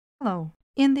Hello.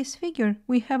 In this figure,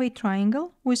 we have a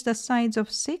triangle with the sides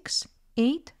of 6,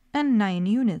 8, and 9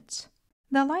 units.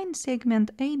 The line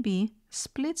segment AB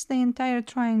splits the entire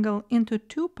triangle into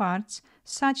two parts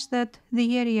such that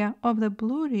the area of the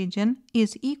blue region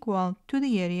is equal to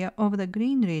the area of the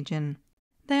green region.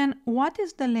 Then, what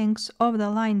is the length of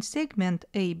the line segment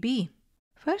AB?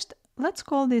 First, let's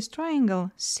call this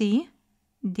triangle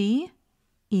CDE.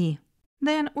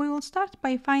 Then we will start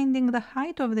by finding the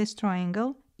height of this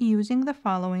triangle using the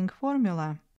following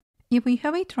formula. If we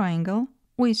have a triangle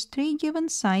with three given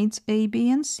sides A, B,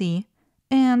 and C,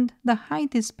 and the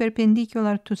height is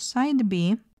perpendicular to side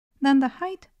B, then the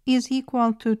height is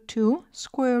equal to 2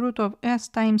 square root of s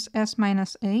times s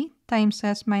minus a times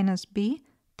s minus b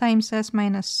times s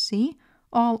minus c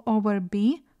all over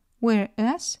b, where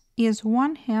s is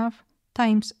 1/2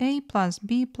 times a plus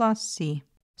b plus c.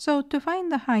 So to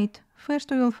find the height,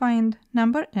 first we will find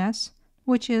number s,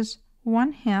 which is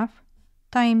 1/2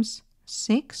 times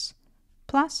 6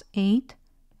 plus 8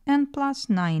 and plus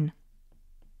 9.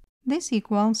 This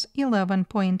equals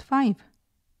 11.5.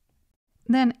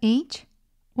 Then h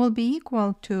will be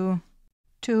equal to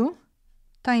 2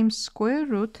 times square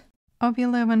root of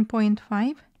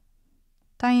 11.5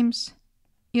 times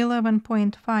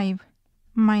 11.5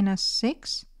 minus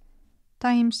 6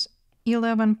 times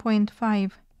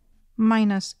 11.5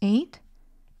 minus 8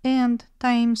 and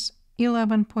times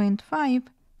 11.5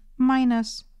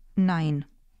 minus 9.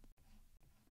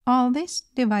 All this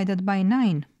divided by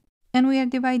 9. And we are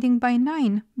dividing by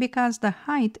 9 because the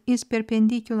height is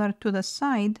perpendicular to the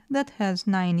side that has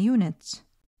 9 units.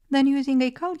 Then using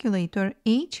a calculator,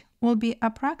 h will be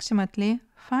approximately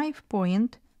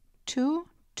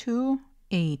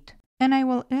 5.228. And I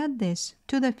will add this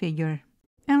to the figure.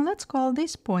 And let's call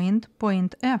this point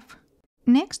point F.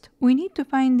 Next, we need to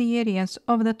find the areas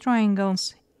of the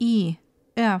triangles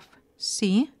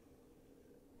EFC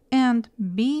and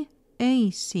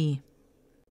BAC.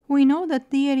 We know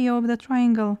that the area of the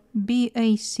triangle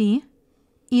BAC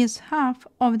is half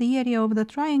of the area of the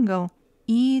triangle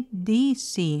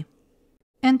EDC.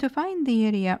 And to find the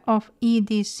area of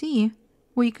EDC,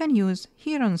 we can use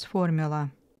Heron's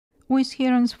formula. With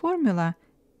Heron's formula,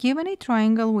 given a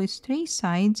triangle with three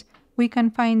sides, we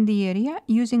can find the area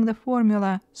using the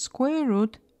formula square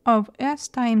root of s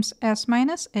times s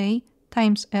minus a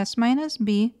times s minus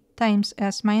b times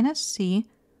s minus c,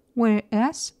 where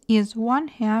s is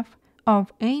 1/2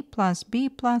 of a plus b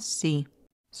plus c.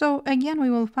 So again we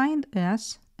will find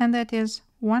s, and that is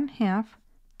 1/2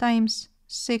 times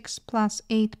 6 plus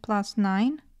 8 plus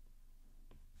 9,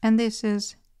 and this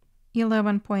is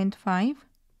 11.5.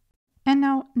 And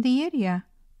now the area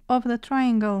of the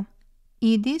triangle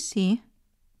EDC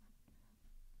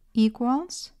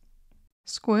equals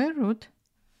square root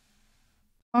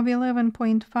of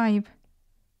 11.5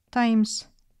 times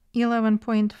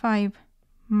 11.5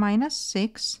 minus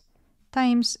 6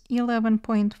 times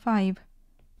 11.5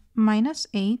 minus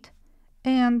 8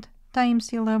 and times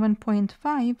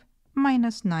 11.5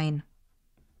 minus 9.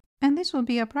 And this will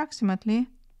be approximately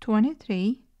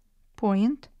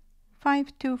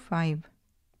 23.525.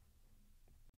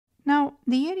 Now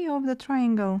the area of the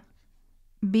triangle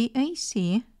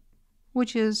BAC,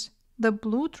 which is the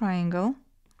blue triangle,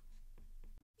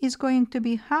 is going to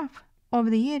be half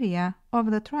of the area of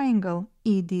the triangle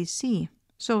EDC.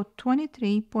 So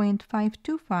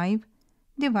 23.525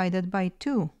 divided by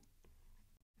 2.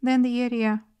 Then the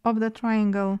area of the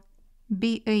triangle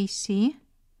BAC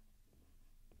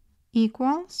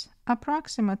equals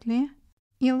approximately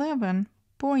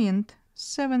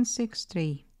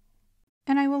 11.763.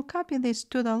 And I will copy this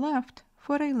to the left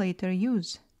for a later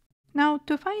use. Now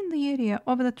to find the area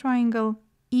of the triangle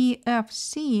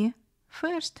EFC,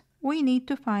 first we need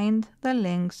to find the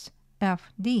length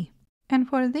FD. And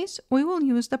for this we will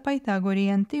use the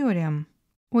Pythagorean theorem.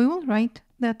 We will write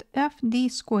that FD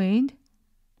squared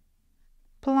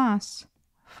plus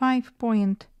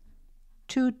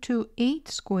 5.228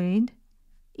 squared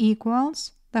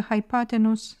equals the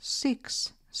hypotenuse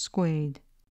 6 squared.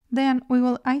 Then we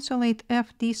will isolate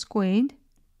FD squared,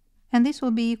 and this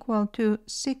will be equal to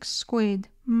 6 squared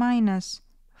minus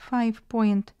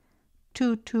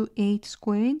 5.228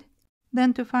 squared.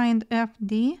 Then to find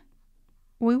FD,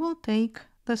 we will take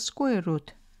the square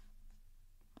root.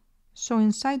 So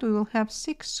inside we will have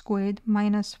 6 squared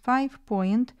minus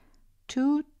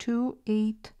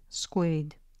 5.228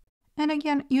 squared. And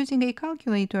again, using a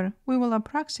calculator, we will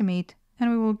approximate, and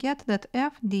we will get that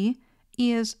FD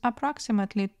is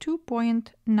approximately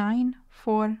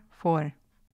 2.944.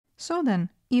 So then,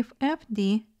 if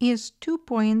FD is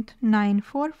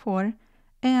 2.944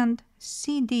 and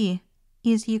CD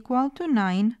is equal to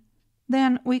 9,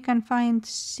 then we can find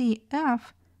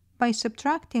CF by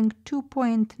subtracting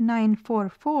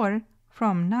 2.944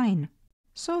 from 9.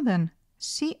 So then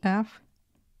CF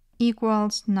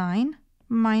equals 9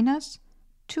 minus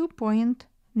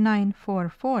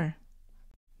 2.944.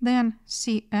 Then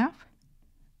CF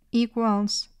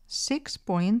equals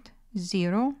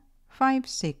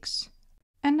 6.056.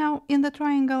 And now in the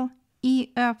triangle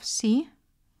EFC,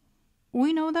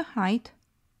 we know the height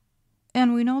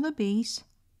and we know the base,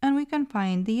 and we can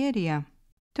find the area.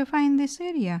 To find this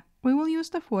area, we will use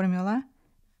the formula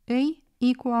A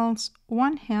equals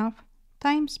 1/2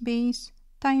 times base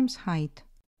times height.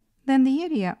 Then the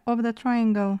area of the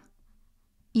triangle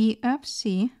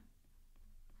EFC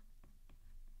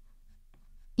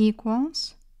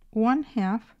equals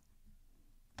 1/2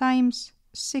 times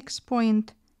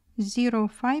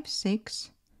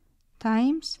 6.056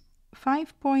 times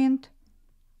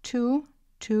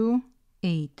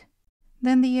 5.228.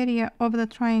 Then the area of the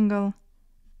triangle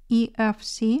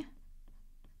EFC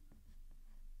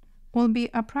will be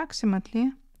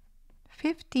approximately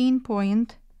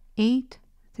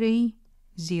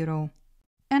 15.830.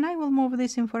 And I will move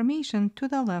this information to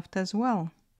the left as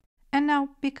well. And now,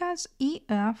 because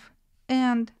EF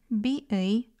and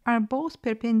BA are both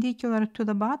perpendicular to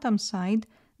the bottom side,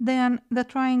 then the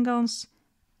triangles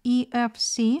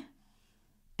EFC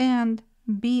and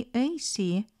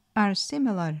BAC are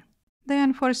similar.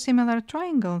 Then for similar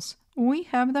triangles, we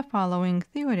have the following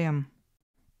theorem.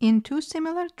 In two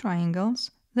similar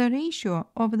triangles, the ratio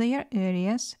of their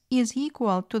areas is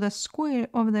equal to the square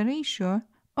of the ratio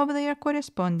of their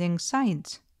corresponding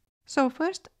sides. So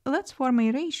first, let's form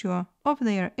a ratio of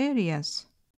their areas.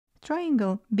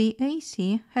 Triangle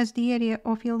BAC has the area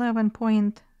of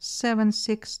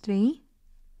 11.763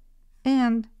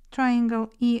 and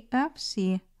triangle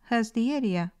EFC has the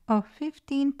area of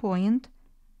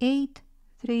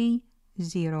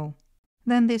 15.830.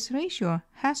 Then this ratio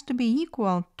has to be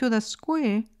equal to the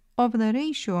square of the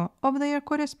ratio of their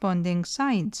corresponding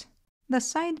sides. The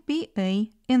side BA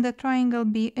in the triangle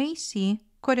BAC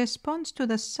corresponds to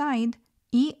the side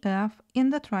EF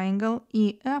in the triangle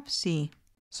EFC.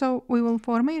 So we will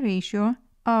form a ratio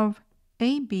of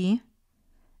AB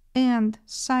and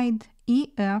side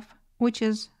EF, which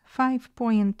is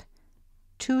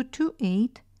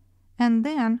 5.228, and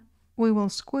then we will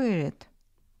square it.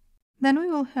 Then we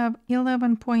will have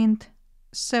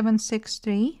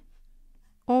 11.763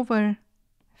 over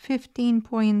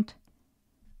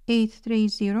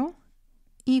 15.830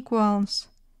 equals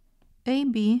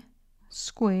AB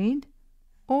squared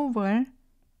over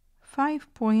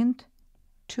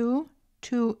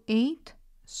 5.228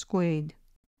 squared.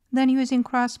 Then using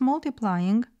cross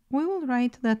multiplying, we will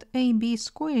write that AB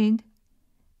squared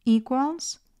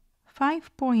equals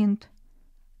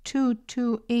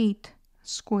 5.228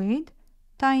 squared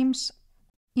times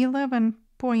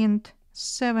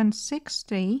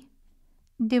 11.763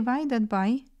 divided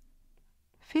by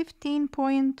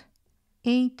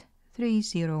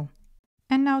 15.830.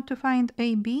 And now to find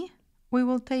AB, we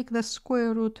will take the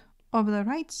square root of the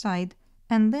right side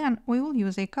and then we will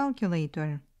use a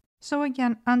calculator. So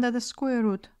again, under the square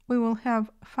root, we will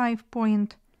have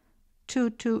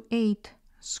 5.228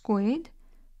 squared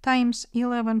times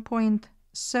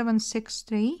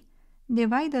 11.763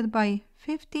 divided by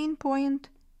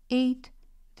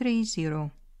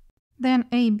 15.830. Then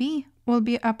AB will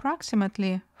be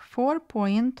approximately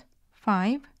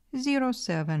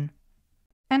 4.507.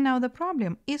 And now the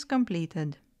problem is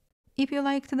completed. If you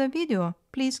liked the video,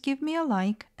 please give me a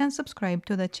like and subscribe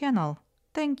to the channel.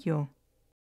 Thank you.